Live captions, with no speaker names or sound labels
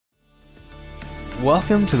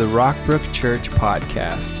Welcome to the Rockbrook Church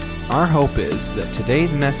podcast. Our hope is that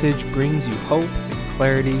today's message brings you hope and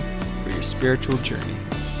clarity for your spiritual journey.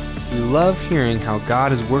 We love hearing how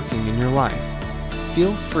God is working in your life.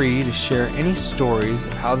 Feel free to share any stories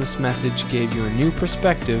of how this message gave you a new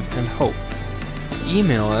perspective and hope.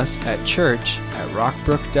 Email us at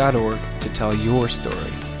church@rockbrook.org to tell your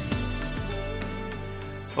story.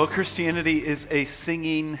 Well, Christianity is a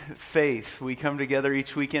singing faith. We come together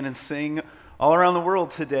each weekend and sing all around the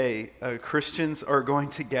world today. Christians are going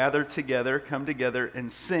to gather together, come together,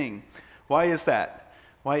 and sing. Why is that?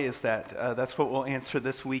 That's what we'll answer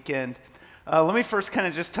this weekend. Let me first kind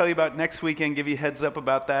of just tell you about next weekend, give you a heads up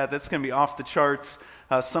about that. That's going to be off the charts,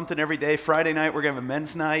 something every day. Friday night, we're going to have a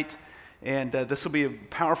men's night, and this will be a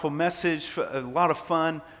powerful message, a lot of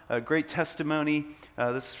fun, a great testimony.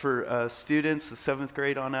 This is for students, the 7th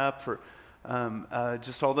grade on up, for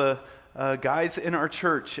just all the guys in our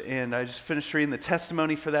church. And I just finished reading the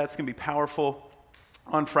testimony for that. It's going to be powerful.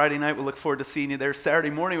 On Friday night, we look forward to seeing you there. Saturday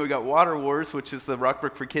morning, we got Water Wars, which is the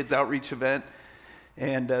Rockbrook for Kids outreach event.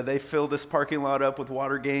 And they fill this parking lot up with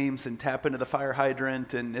water games and tap into the fire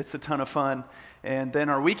hydrant, and it's a ton of fun. And then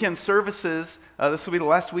our weekend services, this will be the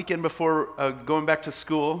last weekend before going back to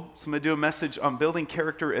school. So I'm going to do a message on building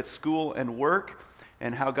character at school and work,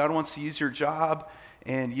 and how God wants to use your job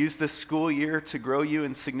and use this school year to grow you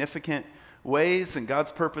in significant ways, and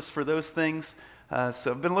God's purpose for those things. So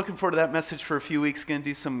I've been looking forward to that message for a few weeks. Going to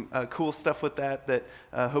do some cool stuff with that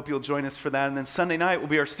hope you'll join us for that. And then Sunday night will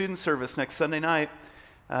be our student service next Sunday night.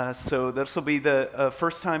 So this will be the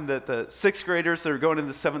first time that the 6th graders that are going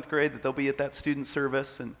into 7th grade, that they'll be at that student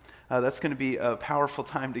service. And that's going to be a powerful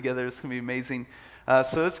time together. It's going to be amazing.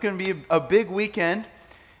 So it's going to be a big weekend.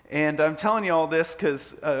 And I'm telling you all this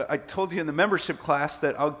because I told you in the membership class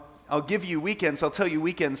that I'll give you weekends. I'll tell you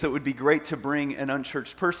weekends that would be great to bring an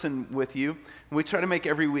unchurched person with you. And we try to make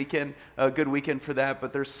every weekend a good weekend for that,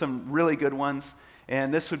 but there's some really good ones.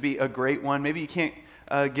 And this would be a great one. Maybe you can't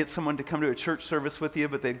get someone to come to a church service with you,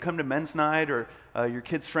 but they'd come to men's night, or your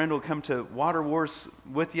kid's friend will come to Water Wars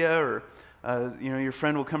with you, or your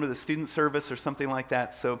friend will come to the student service or something like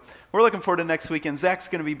that. So we're looking forward to next weekend. Zach's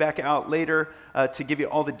going to be back out later to give you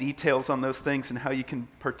all the details on those things and how you can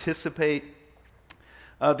participate.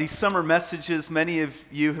 These summer messages, many of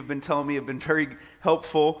you have been telling me, have been very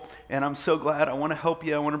helpful, and I'm so glad. I want to help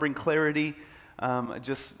you. I want to bring clarity. I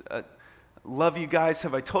just love you guys.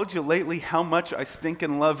 Have I told you lately how much I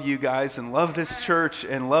stinking love you guys and love this church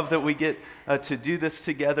and love that we get to do this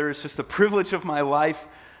together? It's just a privilege of my life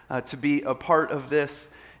to be a part of this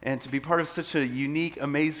and to be part of such a unique,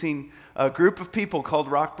 amazing group of people called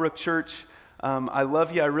Rockbrook Church. I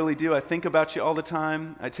love you. I really do. I think about you all the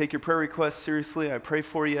time. I take your prayer requests seriously. I pray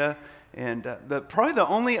for you. And probably the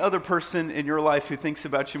only other person in your life who thinks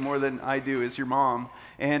about you more than I do is your mom.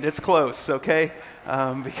 And it's close, okay?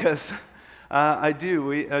 Because I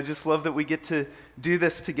do. I just love that we get to do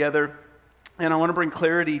this together. And I want to bring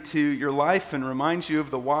clarity to your life and remind you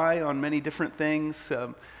of the why on many different things,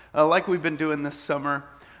 like we've been doing this summer.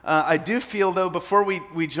 I do feel, though, before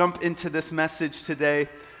we jump into this message today,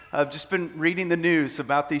 I've just been reading the news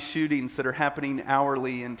about these shootings that are happening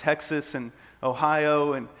hourly in Texas and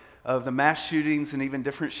Ohio, and of the mass shootings and even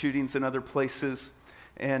different shootings in other places.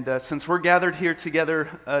 And since we're gathered here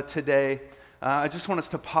together today, I just want us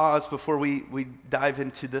to pause before we dive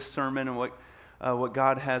into this sermon and what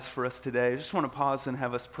God has for us today. I just want to pause and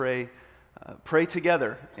have us pray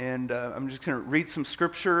together. And I'm just going to read some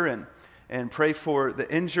scripture and pray for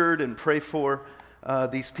the injured and pray for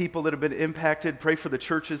these people that have been impacted. Pray for the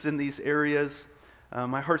churches in these areas.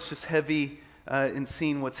 My heart's just heavy in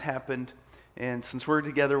seeing what's happened. And since we're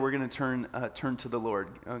together, we're going to turn to the Lord.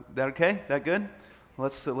 That okay? That good?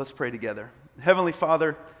 Let's pray together. Heavenly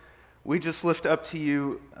Father, we just lift up to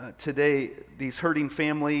you today these hurting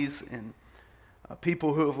families and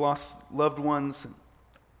people who have lost loved ones.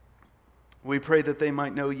 We pray that they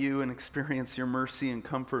might know you and experience your mercy and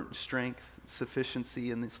comfort and strength,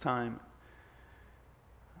 sufficiency in this time.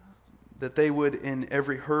 That they would, in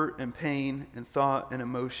every hurt and pain and thought and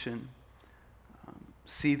emotion,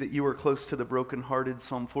 see that you are close to the brokenhearted.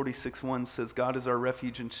 Psalm 46:1 says, God is our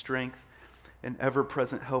refuge and strength and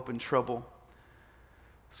ever-present help in trouble.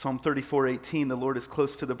 Psalm 34:18, the Lord is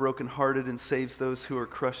close to the brokenhearted and saves those who are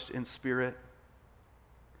crushed in spirit.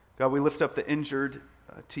 God, we lift up the injured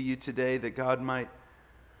to you today, that God,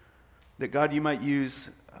 you might use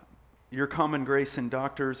your common grace in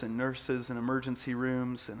doctors and nurses and emergency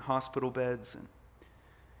rooms and hospital beds. And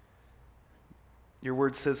your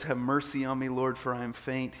word says, have mercy on me, Lord, for I am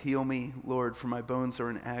faint. Heal me, Lord, for my bones are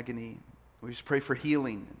in agony. We just pray for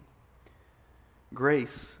healing,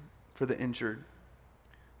 grace for the injured.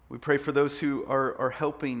 We pray for those who are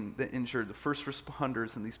helping the injured, the first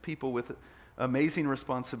responders, and these people with amazing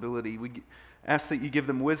responsibility. We ask that you give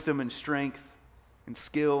them wisdom and strength and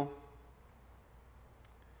skill.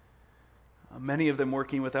 Many of them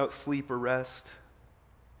working without sleep or rest.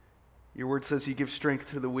 Your word says you give strength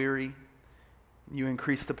to the weary. You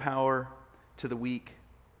increase the power to the weak.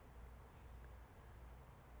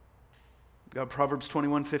 God, Proverbs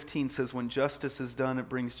 21:15 says, when justice is done, it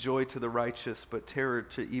brings joy to the righteous, but terror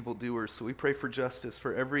to evildoers. So we pray for justice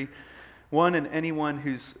for everyone and anyone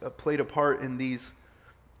who's played a part in these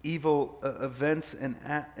evil events and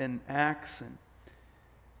acts. And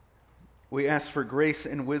we ask for grace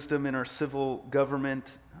and wisdom in our civil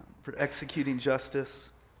government for executing justice.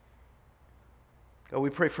 God, we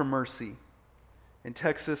pray for mercy in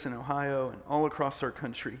Texas and Ohio and all across our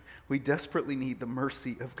country. We desperately need the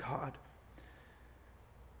mercy of God.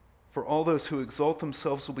 For all those who exalt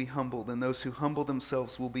themselves will be humbled, and those who humble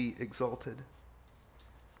themselves will be exalted.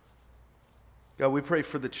 God, we pray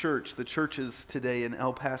for the churches today in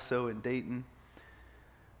El Paso and Dayton,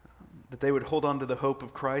 that they would hold on to the hope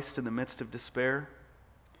of Christ in the midst of despair.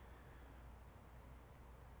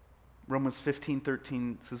 Romans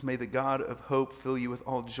 15:13 says, may the God of hope fill you with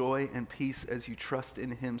all joy and peace as you trust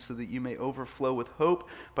in him, so that you may overflow with hope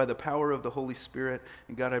by the power of the Holy Spirit.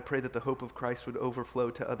 And God, I pray that the hope of Christ would overflow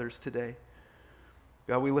to others today.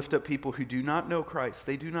 God, we lift up people who do not know Christ.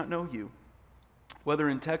 They do not know you. Whether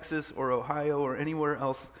in Texas or Ohio or anywhere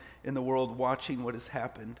else in the world watching what has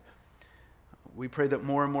happened, we pray that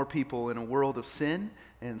more and more people in a world of sin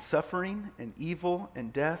and suffering and evil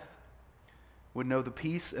and death would know the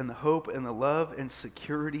peace and the hope and the love and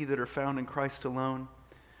security that are found in Christ alone.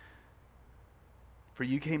 For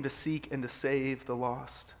you came to seek and to save the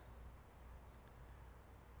lost.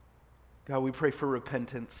 God, we pray for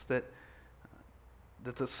repentance, that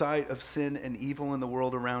the sight of sin and evil in the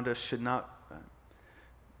world around us should not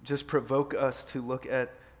just provoke us to look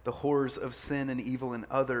at the horrors of sin and evil in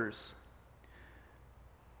others,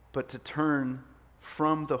 but to turn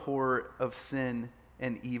from the horror of sin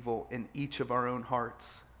and evil in each of our own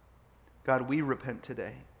hearts. God, we repent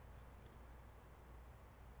today.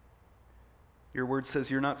 Your word says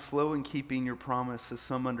you're not slow in keeping your promise, as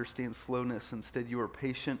some understand slowness. Instead, you are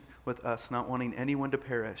patient with us, not wanting anyone to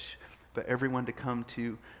perish, but everyone to come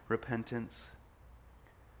to repentance.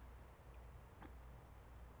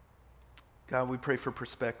 God, we pray for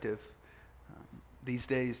perspective. These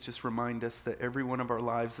days just remind us that every one of our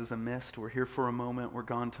lives is a mist. We're here for a moment, we're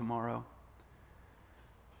gone tomorrow.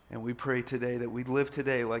 And we pray today that we live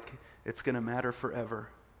today like it's going to matter forever.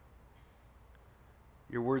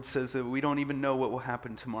 Your word says that we don't even know what will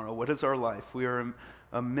happen tomorrow. What is our life? We are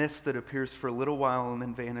a mist that appears for a little while and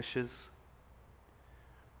then vanishes.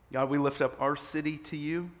 God, we lift up our city to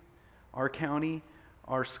you, our county,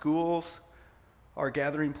 our schools, our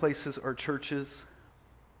gathering places, our churches.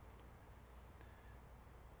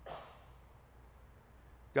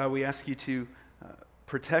 God, we ask you to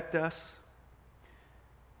protect us.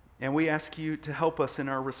 And we ask you to help us in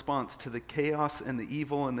our response to the chaos and the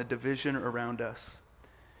evil and the division around us.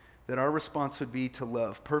 That our response would be to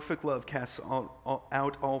love. Perfect love casts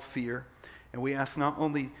out all fear. And we ask not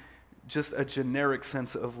only just a generic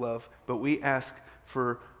sense of love, but we ask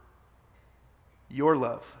for your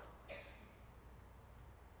love.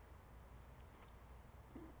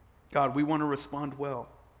 God, we want to respond well.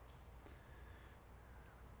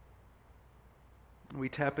 We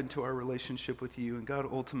tap into our relationship with you. And God,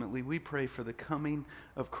 ultimately, we pray for the coming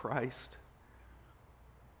of Christ.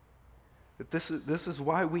 That this is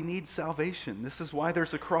why we need salvation. This is why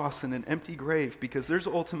there's a cross and an empty grave, because there's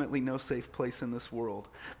ultimately no safe place in this world.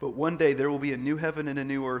 But one day there will be a new heaven and a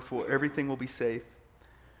new earth where everything will be safe.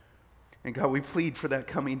 And God, we plead for that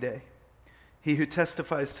coming day. He who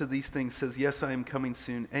testifies to these things says, yes, I am coming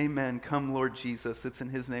soon. Amen. Come, Lord Jesus. It's in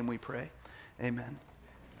his name we pray. Amen.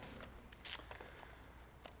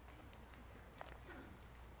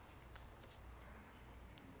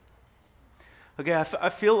 Okay, I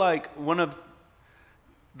feel like one of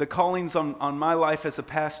the callings on my life as a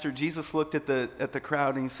pastor, Jesus looked at the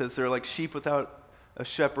crowd and he says, they're like sheep without a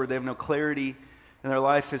shepherd. They have no clarity in their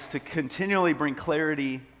life, is to continually bring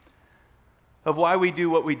clarity of why we do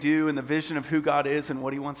what we do and the vision of who God is and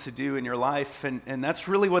what he wants to do in your life. And that's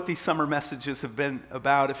really what these summer messages have been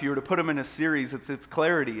about. If you were to put them in a series, it's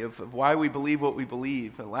clarity of why we believe what we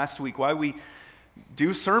believe. Last week, why we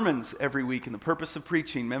do sermons every week and the purpose of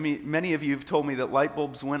preaching. Many of you have told me that light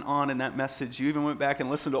bulbs went on in that message. You even went back and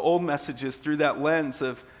listened to old messages through that lens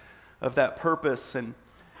of that purpose.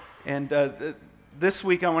 And this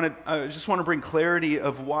week I just want to bring clarity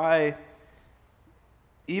of why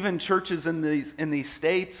even churches in these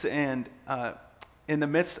states and in the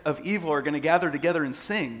midst of evil are going to gather together and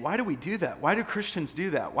sing. Why do we do that? Why do Christians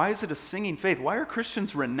do that? Why is it a singing faith? Why are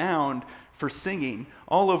Christians renowned for singing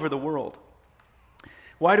all over the world?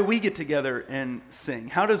 Why do we get together and sing?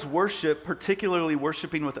 How does worship, particularly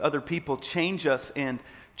worshiping with other people, change us and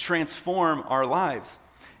transform our lives?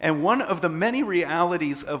 And one of the many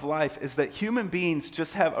realities of life is that human beings they're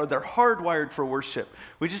hardwired for worship.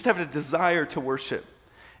 We just have a desire to worship.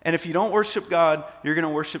 And if you don't worship God, you're going to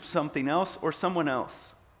worship something else or someone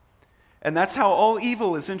else. And that's how all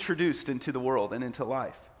evil is introduced into the world and into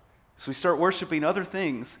life. So we start worshiping other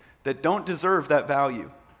things that don't deserve that value,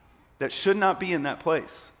 that should not be in that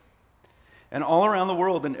place. And all around the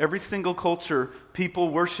world, in every single culture, people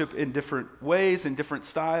worship in different ways, in different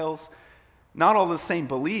styles, not all the same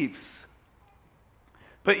beliefs.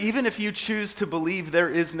 But even if you choose to believe there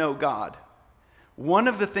is no God, one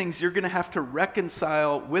of the things you're going to have to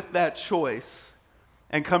reconcile with that choice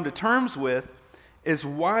and come to terms with is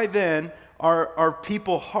why then are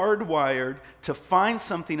people hardwired to find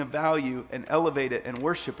something of value and elevate it and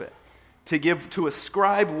worship it, to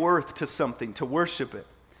ascribe worth to something, to worship it.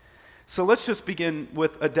 So let's just begin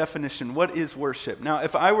with a definition. What is worship? Now,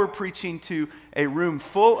 if I were preaching to a room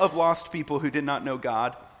full of lost people who did not know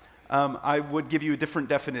God, I would give you a different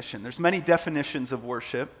definition. There's many definitions of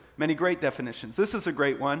worship, many great definitions. This is a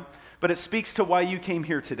great one, but it speaks to why you came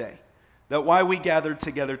here today, that why we gathered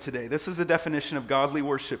together today. This is a definition of godly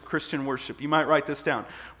worship, Christian worship. You might write this down.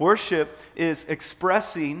 Worship is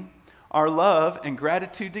expressing our love and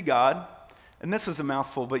gratitude to God, and this is a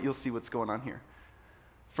mouthful, but you'll see what's going on here,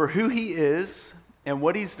 for who he is and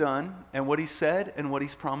what he's done and what he said and what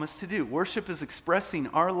he's promised to do. Worship is expressing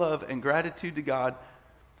our love and gratitude to God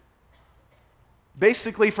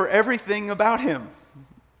basically for everything about him.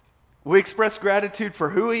 We express gratitude for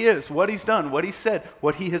who he is, what he's done, what he said,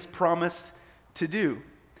 what he has promised to do.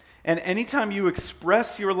 And anytime you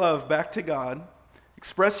express your love back to God,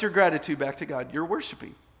 express your gratitude back to God, you're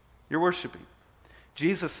worshiping. You're worshiping.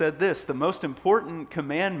 Jesus said this, the most important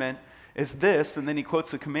commandment is this, and then he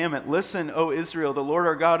quotes the commandment, "Listen, O Israel, the Lord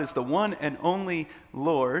our God is the one and only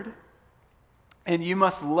Lord, and you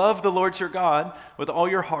must love the Lord your God with all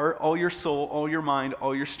your heart, all your soul, all your mind,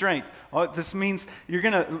 all your strength." This means you're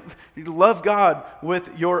going to love God with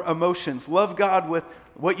your emotions, love God with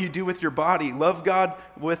what you do with your body, love God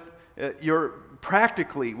with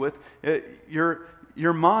practically, with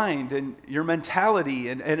your mind and your mentality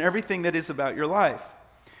and everything that is about your life.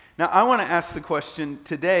 Now, I want to ask the question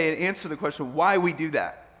today and answer the question why we do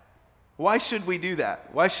that. Why should we do that?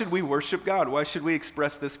 Why should we worship God? Why should we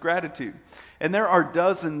express this gratitude? And there are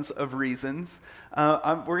dozens of reasons.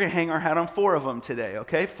 We're going to hang our hat on 4 of them today,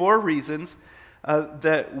 okay? 4 reasons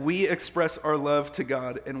that we express our love to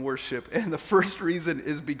God and worship. And the first reason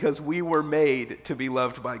is because we were made to be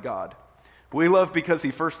loved by God. We love because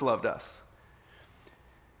he first loved us.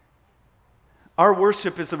 Our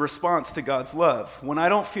worship is the response to God's love. When I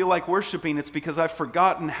don't feel like worshiping, it's because I've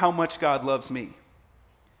forgotten how much God loves me.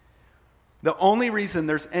 The only reason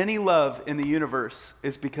there's any love in the universe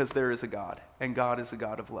is because there is a God, and God is a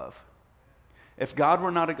God of love. If God were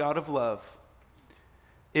not a God of love,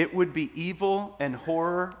 it would be evil and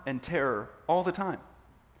horror and terror all the time.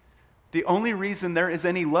 The only reason there is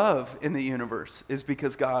any love in the universe is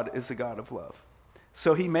because God is a God of love.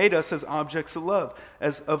 So he made us as objects of love,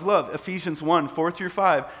 Ephesians 1, 4 through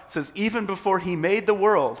 5 says, even before he made the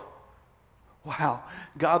world, wow,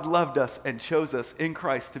 God loved us and chose us in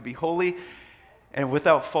Christ to be holy and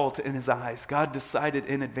without fault in his eyes. God decided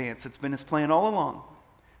in advance, it's been his plan all along,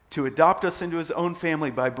 to adopt us into his own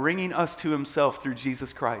family by bringing us to himself through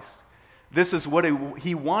Jesus Christ. This is what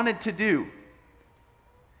he wanted to do,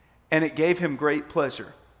 and it gave him great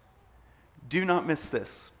pleasure. Do not miss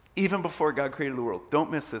this. Even before God created the world,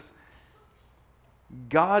 don't miss this.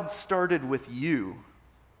 God started with you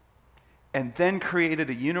and then created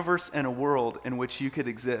a universe and a world in which you could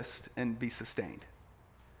exist and be sustained.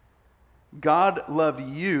 God loved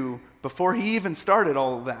you before he even started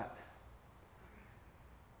all of that.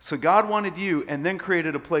 So God wanted you and then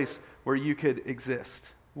created a place where you could exist.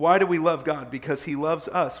 Why do we love God? Because he loves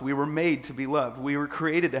us. We were made to be loved. We were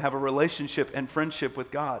created to have a relationship and friendship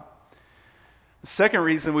with God. The second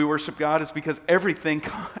reason we worship God is because everything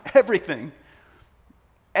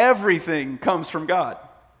comes from God.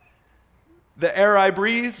 The air I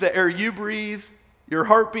breathe, the air you breathe, your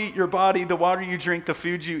heartbeat, your body, the water you drink, the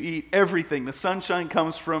food you eat, everything. The sunshine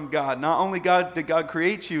comes from God. Not only did God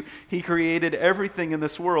create you, he created everything in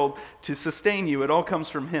this world to sustain you. It all comes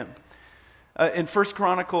from him. In 1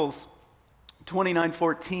 Chronicles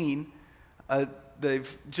 29:14,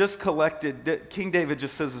 they've just collected, King David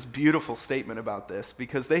just says this beautiful statement about this,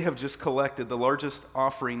 because they have just collected the largest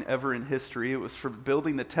offering ever in history. It was for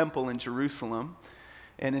building the temple in Jerusalem,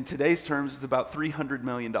 and in today's terms, it's about $300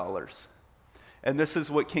 million. And this is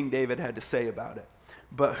what King David had to say about it.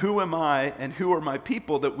 But who am I and who are my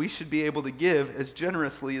people that we should be able to give as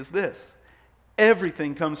generously as this?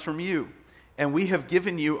 Everything comes from you, and we have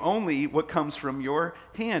given you only what comes from your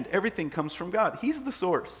hand. Everything comes from God. He's the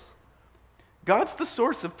source. God's the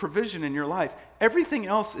source of provision in your life. Everything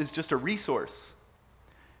else is just a resource.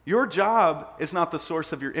 Your job is not the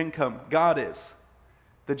source of your income. God is.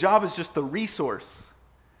 The job is just the resource.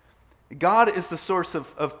 God is the source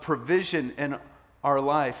of provision in our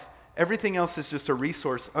life. Everything else is just a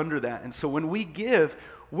resource under that. And so when we give,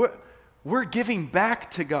 we're giving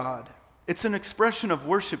back to God. It's an expression of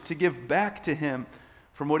worship to give back to Him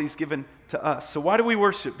from what He's given to us. So why do we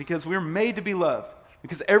worship? Because we're made to be loved.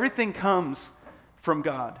 Because everything comes from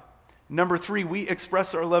God. Number 3, we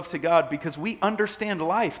express our love to God because we understand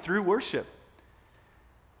life through worship.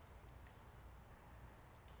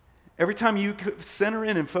 Every time you center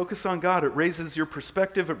in and focus on God, it raises your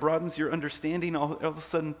perspective, it broadens your understanding. All of a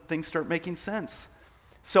sudden, things start making sense.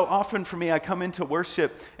 So often for me, I come into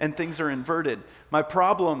worship and things are inverted. My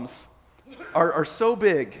problems are so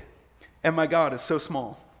big, and my God is so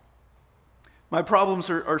small. My problems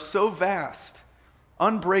are so vast,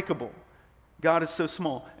 unbreakable. God is so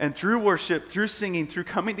small. And through worship, through singing, through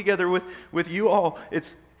coming together with you all,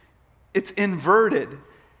 it's inverted.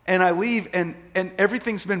 And I leave, and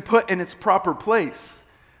everything's been put in its proper place.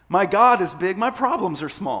 My God is big, my problems are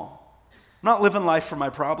small. I'm not living life for my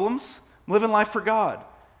problems. I'm living life for God.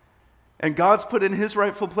 And God's put in His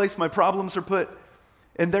rightful place. My problems are put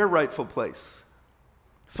in their rightful place.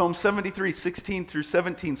 Psalm 73, 16 through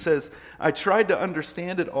 17 says, I tried to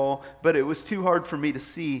understand it all, but it was too hard for me to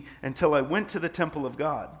see until I went to the temple of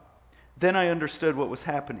God. Then I understood what was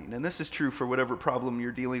happening. And this is true for whatever problem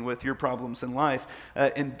you're dealing with, your problems in life.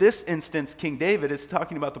 In this instance, King David is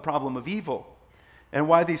talking about the problem of evil and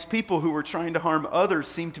why these people who were trying to harm others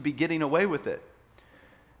seem to be getting away with it.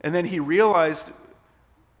 And then he realized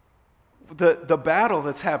the battle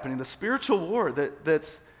that's happening, the spiritual war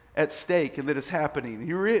that's at stake and that is happening.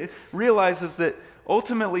 He realizes that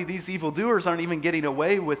ultimately these evildoers aren't even getting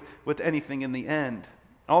away with anything in the end.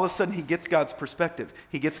 All of a sudden, he gets God's perspective.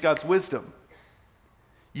 He gets God's wisdom.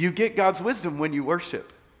 You get God's wisdom when you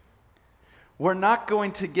worship. We're not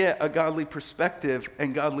going to get a godly perspective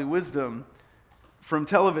and godly wisdom from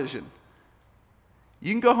television.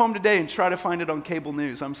 You can go home today and try to find it on cable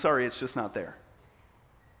news. I'm sorry, it's just not there.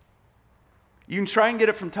 You can try and get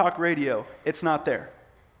it from talk radio. It's not there.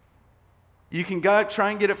 You can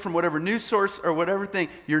try and get it from whatever news source or whatever thing.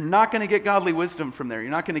 You're not going to get godly wisdom from there.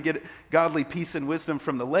 You're not going to get godly peace and wisdom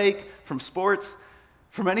from the lake, from sports,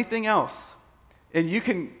 from anything else. And you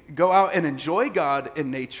can go out and enjoy God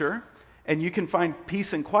in nature, and you can find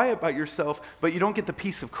peace and quiet by yourself, but you don't get the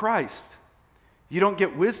peace of Christ. You don't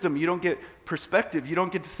get wisdom. You don't get perspective. You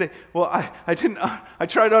don't get to say, well, I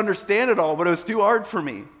tried to understand it all, but it was too hard for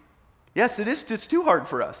me. Yes, it is. It's too hard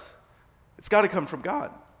for us. It's got to come from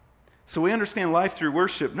God. So we understand life through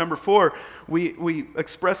worship. Number 4, we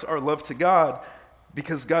express our love to God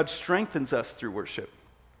because God strengthens us through worship.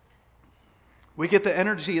 We get the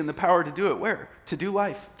energy and the power to do it. Where? To do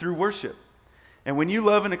life through worship. And when you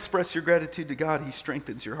love and express your gratitude to God, He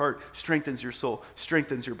strengthens your heart, strengthens your soul,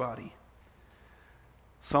 strengthens your body.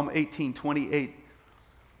 Psalm 18:28.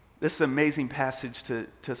 This is an amazing passage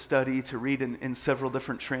to study, to read in several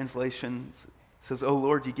different translations. It says, "O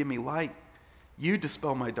Lord, you give me light. You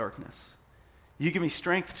dispel my darkness. You give me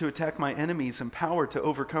strength to attack my enemies and power to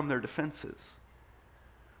overcome their defenses."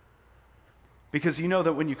 Because you know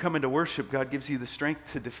that when you come into worship, God gives you the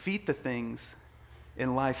strength to defeat the things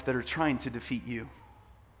in life that are trying to defeat you.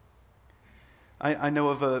 I know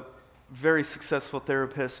of a very successful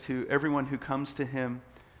therapist who everyone who comes to him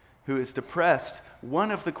who is depressed,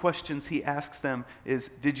 one of the questions he asks them is,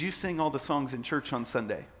 "Did you sing all the songs in church on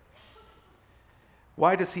Sunday?"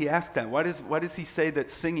 Why does he ask that? Why does he say that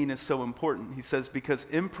singing is so important? He says, because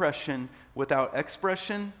impression without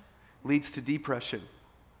expression leads to depression.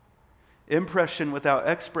 Impression without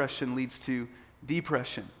expression leads to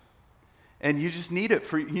depression. And you just need it.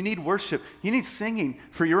 You need worship. You need singing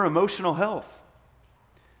for your emotional health.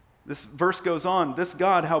 This verse goes on, "This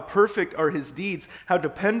God, how perfect are His deeds, how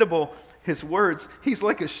dependable His words. He's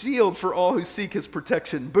like a shield for all who seek His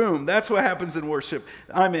protection." Boom, that's what happens in worship.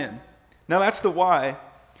 I'm in. Now that's the why.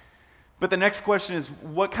 But the next question is,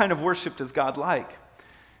 what kind of worship does God like?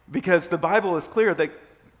 Because the Bible is clear that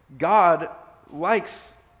God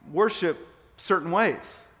likes worship certain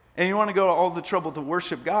ways. And you want to go to all the trouble to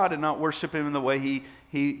worship God and not worship him in the way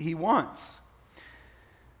he wants.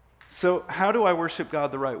 So how do I worship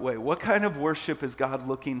God the right way? What kind of worship is God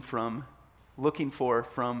looking for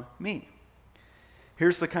from me?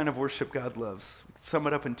 Here's the kind of worship God loves. Sum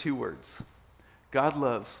it up in 2 words. God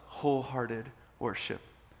loves wholehearted worship.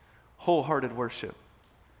 Wholehearted worship.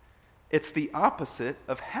 It's the opposite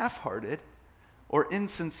of half-hearted or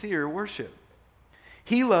insincere worship.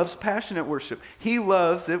 He loves passionate worship. He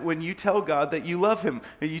loves it when you tell God that you love him,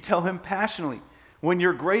 and you tell him passionately. When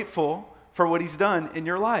you're grateful for what he's done in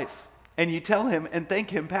your life, and you tell him and thank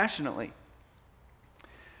him passionately.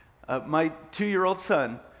 My 2-year-old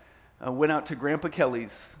son went out to Grandpa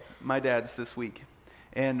Kelly's, my dad's, this week.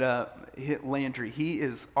 And Landry, he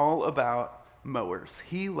is all about mowers.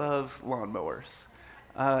 He loves lawnmowers.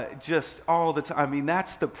 Just all the time. I mean,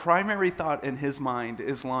 that's the primary thought in his mind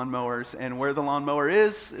is lawnmowers. And where the lawnmower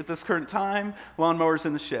is at this current time, lawnmowers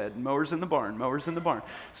in the shed, mowers in the barn, mowers in the barn.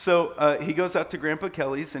 So he goes out to Grandpa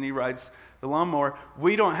Kelly's and he rides the lawnmower.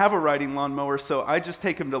 We don't have a riding lawnmower, so I just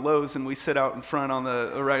take him to Lowe's and we sit out in front on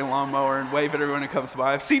the riding lawnmower and wave at everyone who comes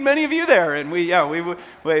by. I've seen many of you there, and we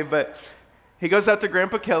wave. But he goes out to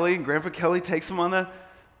Grandpa Kelly, and Grandpa Kelly takes him on the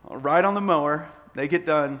ride on the mower. They get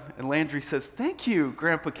done, and Landry says, "Thank you,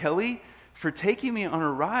 Grandpa Kelly, for taking me on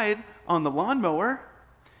a ride on the lawnmower."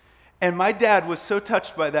 And my dad was so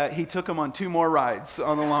touched by that, he took him on 2 more rides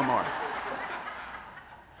on the lawnmower.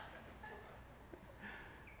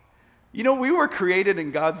 You know, we were created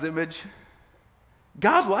in God's image.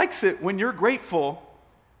 God likes it when you're grateful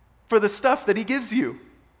for the stuff that he gives you.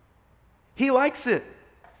 He likes it,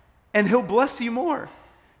 and he'll bless you more.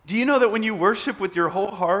 Do you know that when you worship with your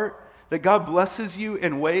whole heart, that God blesses you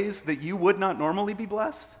in ways that you would not normally be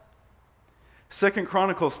blessed? 2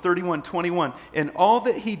 Chronicles 31:21, in all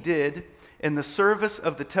that he did in the service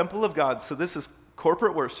of the temple of God, so this is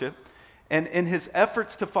corporate worship, and in his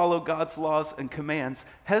efforts to follow God's laws and commands,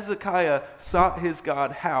 Hezekiah sought his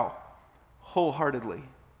God how? Wholeheartedly.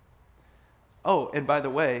 Oh, and by the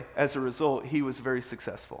way, as a result, he was very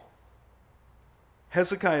successful.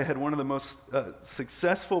 Hezekiah had one of the most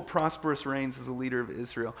successful, prosperous reigns as a leader of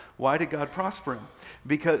Israel. Why did God prosper him?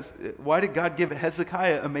 Why did God give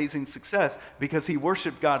Hezekiah amazing success? Because he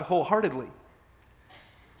worshiped God wholeheartedly.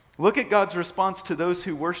 Look at God's response to those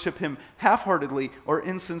who worship him half-heartedly or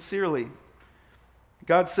insincerely.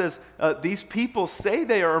 God says, these people say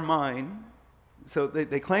they are mine, so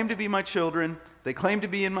they claim to be my children, they claim to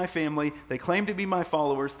be in my family, they claim to be my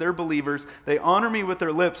followers, they're believers, they honor me with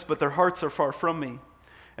their lips, but their hearts are far from me.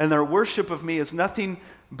 And their worship of me is nothing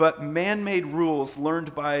but man-made rules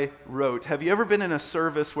learned by rote. Have you ever been in a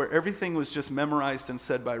service where everything was just memorized and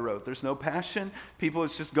said by rote? There's no passion. People,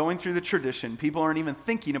 it's just going through the tradition. People aren't even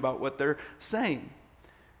thinking about what they're saying.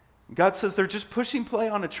 God says they're just pushing play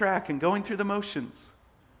on a track and going through the motions,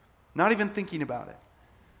 not even thinking about it.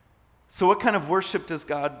 So what kind of worship does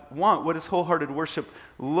God want? What does wholehearted worship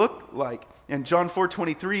look like? In John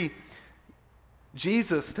 4:23,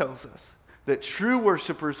 Jesus tells us that true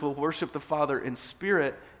worshipers will worship the Father in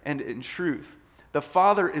spirit and in truth. The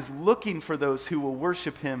Father is looking for those who will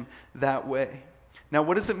worship him that way. Now,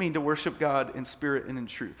 what does it mean to worship God in spirit and in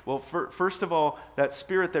truth? Well, first of all, that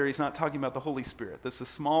spirit there, he's not talking about the Holy Spirit. This is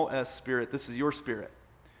small s spirit. This is your spirit.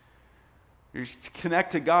 You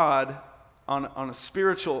connect to God on a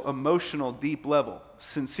spiritual, emotional, deep level,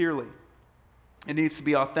 sincerely. It needs to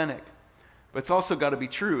be authentic. But it's also got to be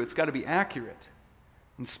true. It's got to be accurate.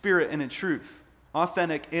 In spirit and in truth,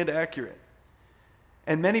 authentic and accurate.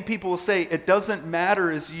 And many people will say it doesn't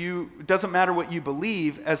matter what you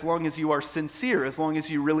believe as long as you are sincere, as long as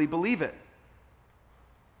you really believe it.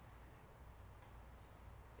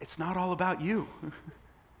 It's not all about you.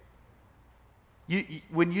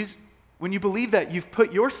 When you believe that, you've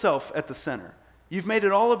put yourself at the center. You've made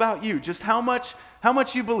it all about you. Just how much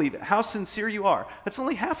you believe it, how sincere you are. That's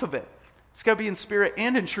only half of it. It's got to be in spirit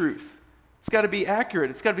and in truth. It's got to be accurate.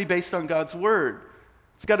 It's got to be based on God's word.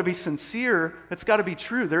 It's got to be sincere. It's got to be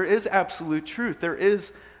true. There is absolute truth. There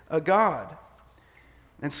is a God.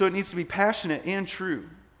 And so it needs to be passionate and true.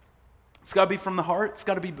 It's got to be from the heart. It's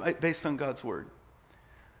got to be based on God's word.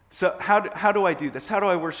 So how do I do this? How do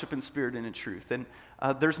I worship in spirit and in truth? And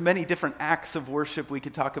there's many different acts of worship we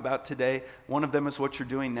could talk about today. One of them is what you're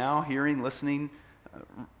doing now, hearing, listening,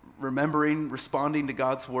 remembering, responding to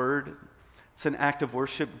God's word. It's an act of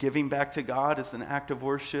worship. Giving back to God is an act of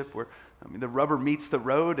worship where the rubber meets the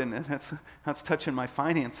road, and that's touching my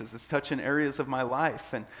finances. It's touching areas of my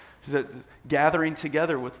life, and gathering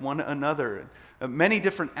together with one another. And many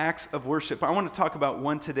different acts of worship. I want to talk about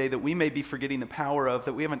one today that we may be forgetting the power of,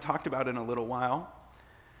 that we haven't talked about in a little while.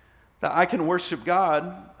 That I can worship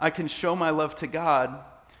God, I can show my love to God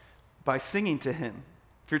by singing to him.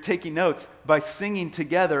 If you're taking notes, by singing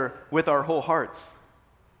together with our whole hearts.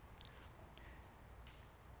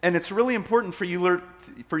 And it's really important for you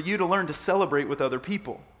to learn to celebrate with other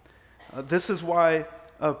people. This is why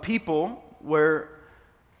people where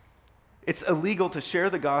it's illegal to share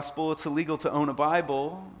the gospel, it's illegal to own a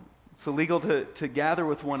Bible, it's illegal to gather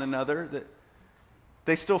with one another, that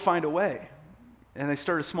they still find a way. And they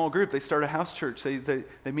start a small group, they start a house church, they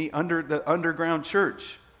meet under the underground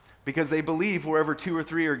church because they believe wherever 2 or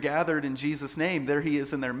 3 are gathered in Jesus' name, there he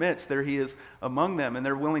is in their midst, there he is among them, and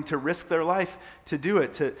they're willing to risk their life to do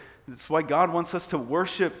it. That's why God wants us to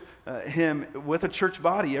worship him with a church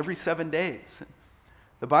body every 7 days.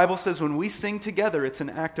 The Bible says when we sing together, it's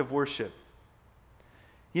an act of worship.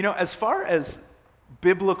 You know, as far as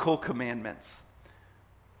biblical commandments,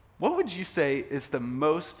 what would you say is the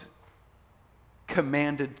most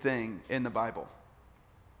commanded thing in the Bible?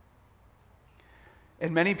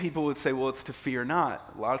 And many people would say, well, it's to fear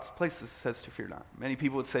not. Lots of places it says to fear not. Many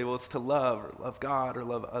people would say, well, it's to love, or love God, or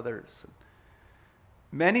love others.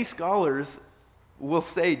 Many scholars will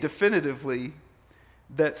say definitively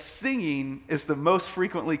that singing is the most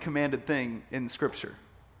frequently commanded thing in Scripture.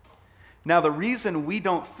 Now, the reason we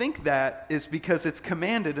don't think that is because it's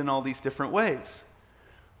commanded in all these different ways.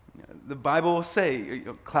 The Bible will say,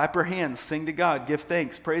 clap your hands, sing to God, give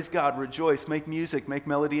thanks, praise God, rejoice, make music, make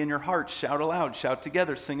melody in your heart, shout aloud, shout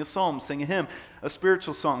together, sing a psalm, sing a hymn, a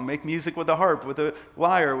spiritual song, make music with a harp, with a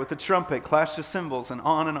lyre, with a trumpet, clash the cymbals, and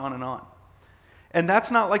on and on and on. And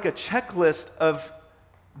that's not like a checklist of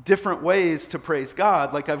different ways to praise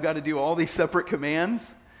God, like I've got to do all these separate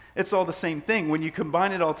commands. It's all the same thing. When you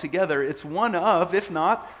combine it all together, it's one of, if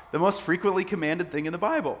not, the most frequently commanded thing in the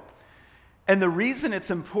Bible. And the reason it's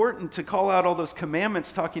important to call out all those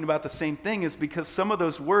commandments talking about the same thing is because some of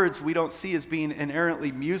those words we don't see as being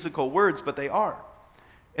inherently musical words, but they are.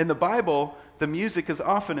 In the Bible, the music is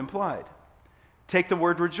often implied. Take the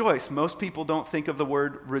word rejoice. Most people don't think of the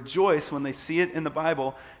word rejoice when they see it in the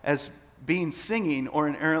Bible as being singing or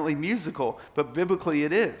inherently musical, but biblically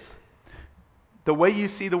it is. The way you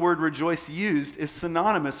see the word rejoice used is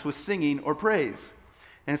synonymous with singing or praise.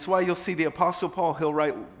 And it's why you'll see the Apostle Paul, he'll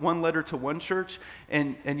write one letter to one church,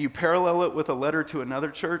 and you parallel it with a letter to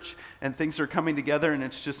another church, and things are coming together, and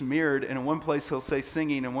it's just mirrored. And in one place he'll say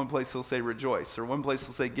singing, in one place he'll say rejoice, or one place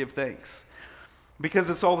he'll say give thanks.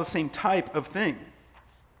 Because it's all the same type of thing.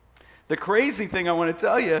 The crazy thing I want to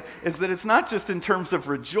tell you is that it's not just in terms of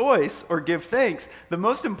rejoice or give thanks. The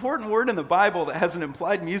most important word in the Bible that has an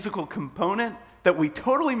implied musical component that we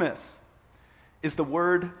totally miss is the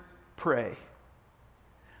word pray.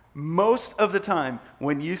 Most of the time,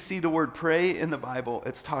 when you see the word pray in the Bible,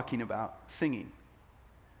 it's talking about singing.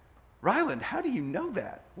 Ryland, how do you know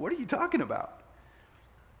that? What are you talking about?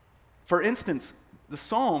 For instance, the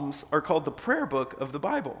Psalms are called the prayer book of the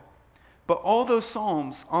Bible. But all those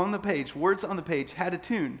Psalms on the page, words on the page, had a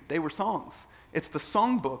tune. They were songs. It's the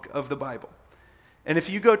songbook of the Bible. And if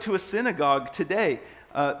you go to a synagogue today,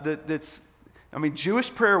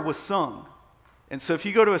 Jewish prayer was sung. And so if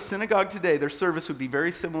you go to a synagogue today, their service would be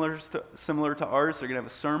very similar to ours. They're going to have a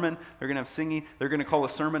sermon, they're going to have singing, they're going to call a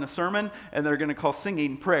sermon, and they're going to call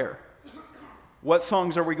singing prayer. What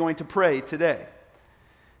songs are we going to pray today?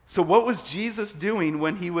 So what was Jesus doing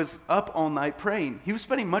when he was up all night praying? He was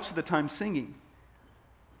spending much of the time singing.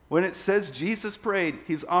 When it says Jesus prayed,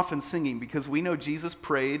 he's often singing because we know Jesus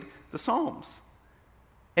prayed the Psalms.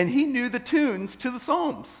 And he knew the tunes to the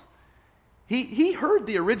Psalms. He heard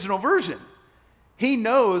the original version. He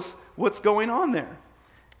knows what's going on there.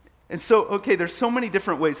 And so, there's so many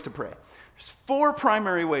different ways to pray. There's 4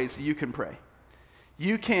 primary ways that you can pray.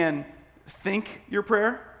 You can think your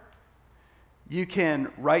prayer. You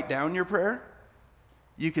can write down your prayer.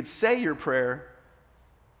 You could say your prayer,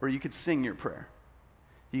 or you could sing your prayer.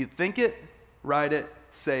 You could think it, write it,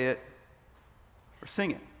 say it, or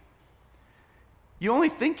sing it. You only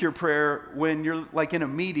think your prayer when you're like in a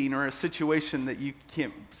meeting or a situation that you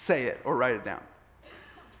can't say it or write it down.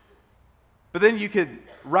 But then you could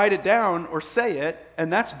write it down or say it,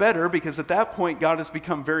 and that's better because at that point God has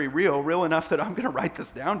become very real enough that I'm going to write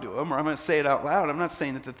this down to him or I'm going to say it out loud. I'm not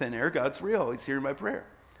saying it to thin air. God's real. He's hearing my prayer.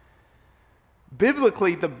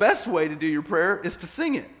 Biblically, the best way to do your prayer is to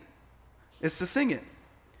sing it. It's to sing it.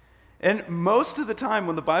 And most of the time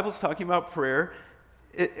when the Bible's talking about prayer,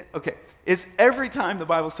 is every time the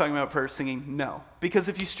Bible's talking about prayer singing? No. Because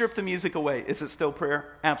if you strip the music away, is it still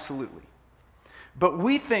prayer? Absolutely. But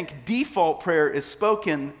we think default prayer is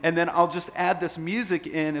spoken, and then I'll just add this music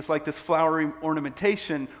in as like this flowery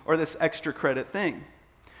ornamentation or this extra credit thing.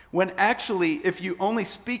 when actually, if you only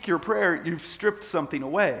speak your prayer, you've stripped something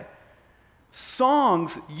away.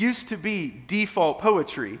 Songs used to be default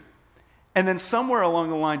poetry, and then somewhere along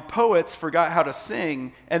the line, poets forgot how to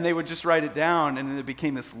sing, and they would just write it down, and then it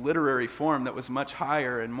became this literary form that was much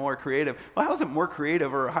higher and more creative. Well, how is it more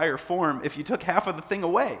creative or a higher form if you took half of the thing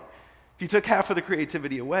away? If you took half of the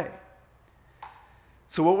creativity away?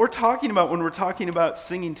 So what we're talking about when we're talking about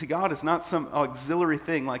singing to God is not some auxiliary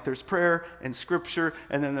thing, like there's prayer and scripture,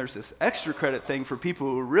 and then there's this extra credit thing for people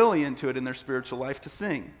who are really into it in their spiritual life to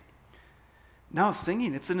sing. No,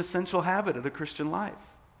 singing, it's an essential habit of the Christian life.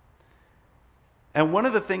 And one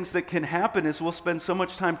of the things that can happen is we'll spend so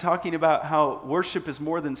much time talking about how worship is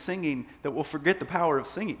more than singing that we'll forget the power of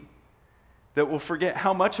singing, that we'll forget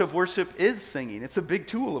how much of worship is singing. It's a big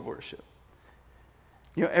tool of worship.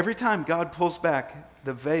 You know, every time God pulls back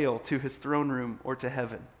the veil to his throne room or to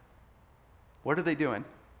heaven, what are they doing?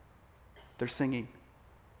 They're singing.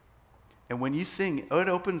 And when you sing, it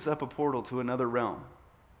opens up a portal to another realm.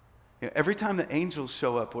 You know, every time the angels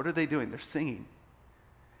show up, what are they doing? They're singing.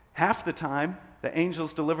 Half the time, the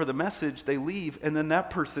angels deliver the message, they leave, and then that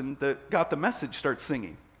person that got the message starts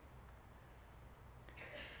singing.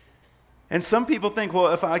 And some people think,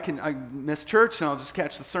 well, if I miss church and I'll just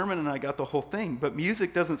catch the sermon and I got the whole thing. But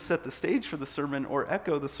music doesn't set the stage for the sermon or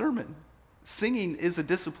echo the sermon. Singing is a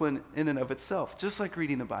discipline in and of itself, just like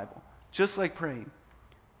reading the Bible, just like praying.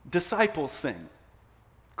 Disciples sing.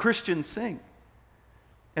 Christians sing.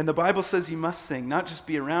 And the Bible says you must sing, not just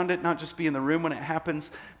be around it, not just be in the room when it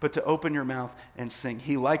happens, but to open your mouth and sing.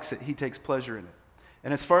 He likes it. He takes pleasure in it.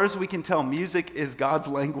 And as far as we can tell, music is God's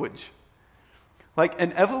language. Like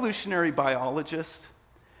an evolutionary biologist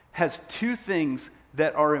has two things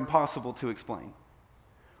that are impossible to explain.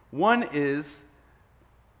 One is,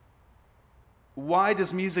 why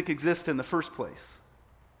does music exist in the first place?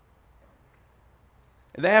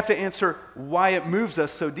 And they have to answer why it moves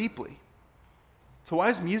us so deeply. So why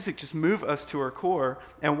does music just move us to our core,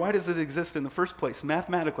 and why does it exist in the first place?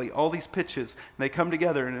 Mathematically, all these pitches, they come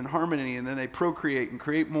together and in harmony, and then they procreate and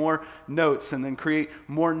create more notes, and then create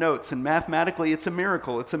more notes. And mathematically, it's a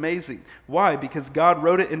miracle. It's amazing. Why? Because God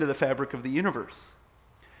wrote it into the fabric of the universe.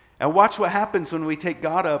 And watch what happens when we take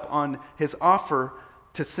God up on his offer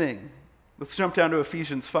to sing. Let's jump down to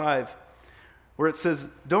Ephesians 5, where it says,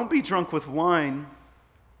 "Don't be drunk with wine,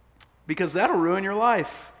 because that'll ruin your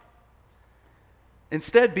life.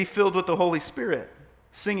 Instead, be filled with the Holy Spirit,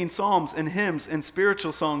 singing psalms and hymns and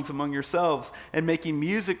spiritual songs among yourselves, and making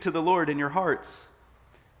music to the Lord in your hearts.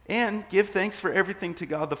 And give thanks for everything to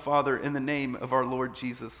God the Father in the name of our Lord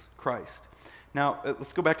Jesus Christ." Now,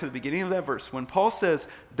 let's go back to the beginning of that verse. When Paul says,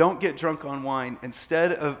 don't get drunk on wine,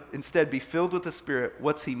 instead be filled with the Spirit,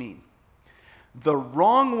 what's he mean? The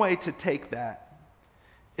wrong way to take that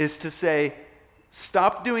is to say,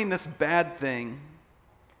 stop doing this bad thing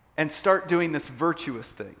and start doing this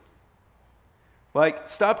virtuous thing. Like,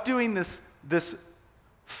 stop doing this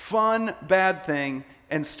fun, bad thing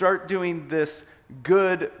and start doing this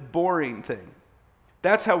good, boring thing.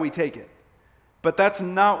 That's how we take it. But that's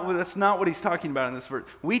not what he's talking about in this verse.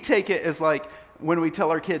 We take it as like when we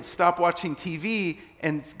tell our kids, stop watching TV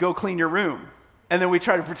and go clean your room. And then we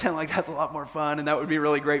try to pretend like that's a lot more fun and that would be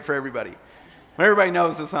really great for everybody. When everybody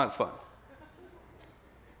knows it's not as fun.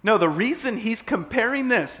 No, the reason he's comparing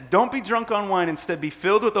this, don't be drunk on wine, instead be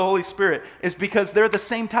filled with the Holy Spirit, is because they're the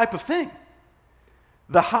same type of thing.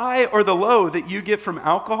 The high or the low that you get from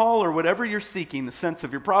alcohol or whatever you're seeking, the sense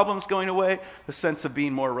of your problems going away, the sense of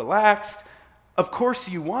being more relaxed, of course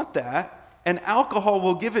you want that, and alcohol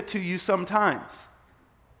will give it to you sometimes.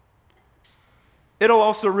 It'll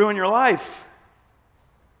also ruin your life.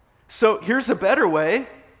 So here's a better way.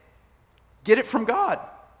 Get it from God.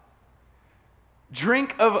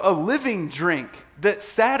 Drink of a living drink that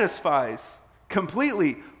satisfies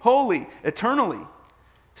completely, wholly, eternally.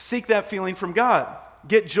 Seek that feeling from God.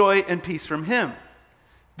 Get joy and peace from him.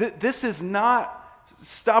 This is not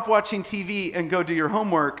stop watching TV and go do your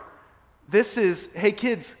homework. This is, hey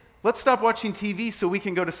kids, let's stop watching TV so we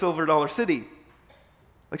can go to Silver Dollar City.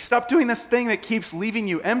 Like, stop doing this thing that keeps leaving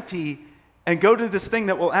you empty and go to this thing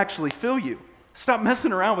that will actually fill you. Stop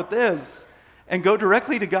messing around with this and go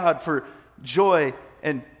directly to God for joy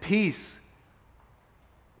and peace.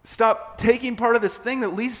 Stop taking part of this thing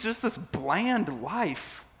that leads to just this bland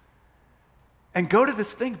life and go to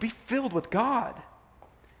this thing, be filled with God.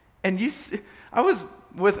 And I was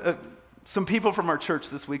with some people from our church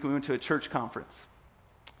this week. We went to a church conference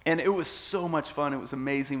and it was so much fun. It was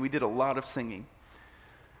amazing. We did a lot of singing.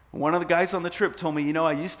 One of the guys on the trip told me,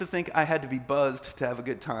 I used to think I had to be buzzed to have a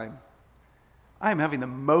good time. I am having the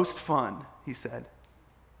most fun, he said.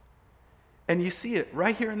 And you see it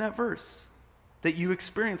right here in that verse, that you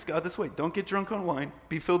experience God this way. Don't get drunk on wine.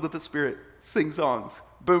 Be filled with the Spirit. Sing songs.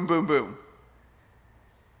 Boom, boom, boom.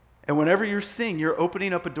 And whenever you're singing, you're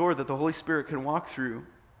opening up a door that the Holy Spirit can walk through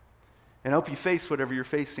and help you face whatever you're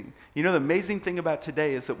facing. You know, the amazing thing about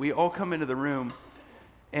today is that we all come into the room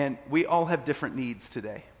and we all have different needs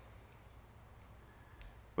today.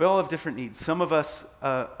 We all have different needs. Some of us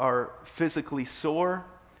are physically sore.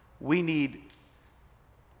 We need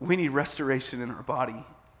restoration in our body.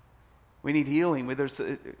 We need healing. There's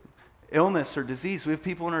illness or disease. We have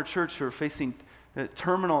people in our church who are facing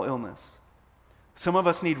terminal illness. Some of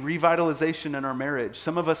us need revitalization in our marriage.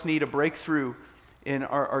 Some of us need a breakthrough in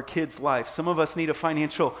our kids' life. Some of us need a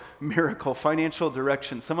financial miracle, financial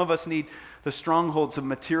direction. Some of us need the strongholds of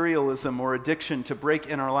materialism or addiction to break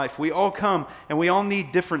in our life. We all come and we all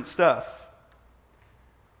need different stuff.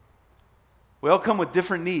 We all come with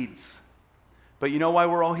different needs. But you know why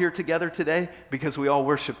we're all here together today? Because we all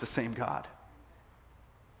worship the same God.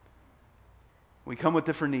 We come with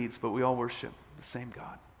different needs, but we all worship the same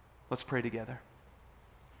God. Let's pray together.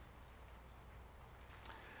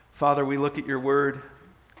 Father, we look at your word.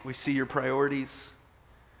 We see your priorities.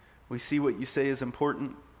 We see what you say is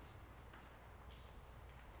important.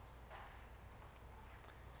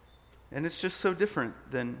 And it's just so different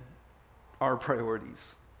than our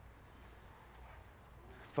priorities.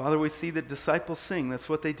 Father, we see that disciples sing. That's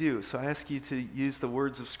what they do. So I ask you to use the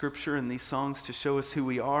words of Scripture and these songs to show us who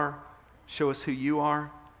we are, show us who you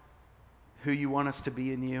are, who you want us to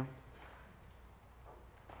be in you.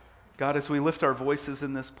 God, as we lift our voices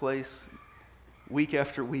in this place week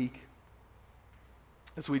after week,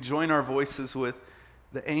 as we join our voices with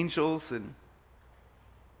the angels and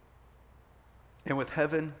with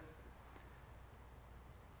heaven,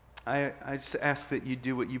 I just ask that you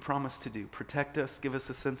do what you promised to do. Protect us, give us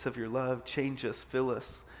a sense of your love, change us, fill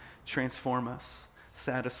us, transform us,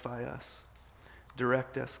 satisfy us,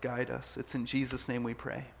 direct us, guide us. It's in Jesus' name we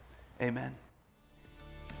pray. Amen.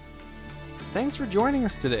 Thanks for joining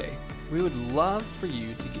us today. We would love for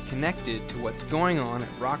you to get connected to what's going on at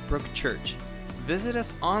Rockbrook Church. Visit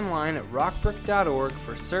us online at rockbrook.org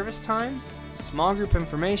for service times, small group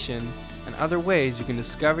information, and other ways you can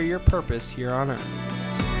discover your purpose here on earth.